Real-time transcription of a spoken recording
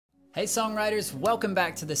Hey songwriters, welcome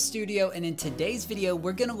back to the studio, and in today's video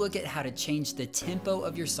we're going to look at how to change the tempo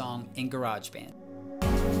of your song in GarageBand.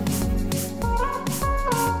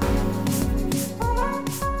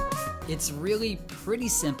 It's really pretty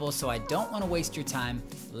simple, so I don't want to waste your time.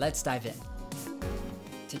 Let's dive in.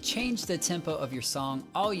 To change the tempo of your song,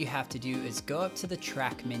 all you have to do is go up to the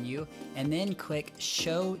track menu and then click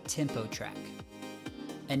Show Tempo Track.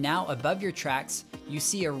 And now above your tracks, you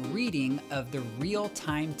see a reading of the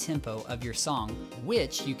real-time tempo of your song,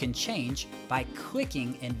 which you can change by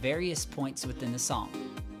clicking in various points within the song.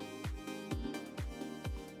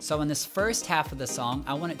 So in this first half of the song,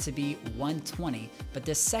 I want it to be 120, but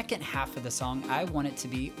the second half of the song, I want it to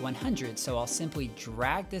be 100, so I'll simply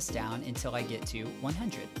drag this down until I get to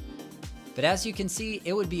 100. But as you can see,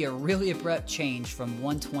 it would be a really abrupt change from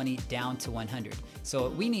 120 down to 100. So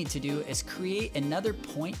what we need to do is create another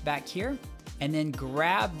point back here and then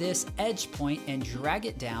grab this edge point and drag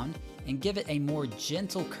it down and give it a more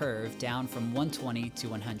gentle curve down from 120 to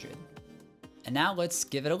 100. And now let's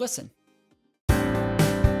give it a listen.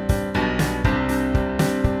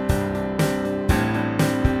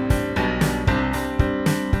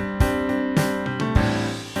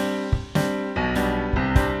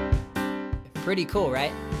 Pretty cool,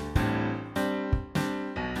 right?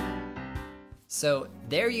 So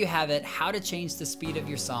there you have it, how to change the speed of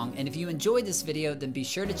your song. And if you enjoyed this video, then be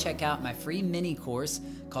sure to check out my free mini course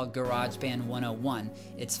called GarageBand 101.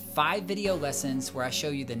 It's 5 video lessons where I show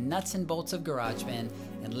you the nuts and bolts of GarageBand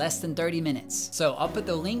in less than 30 minutes. So I'll put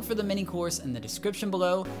the link for the mini course in the description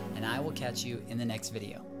below, and I will catch you in the next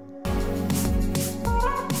video.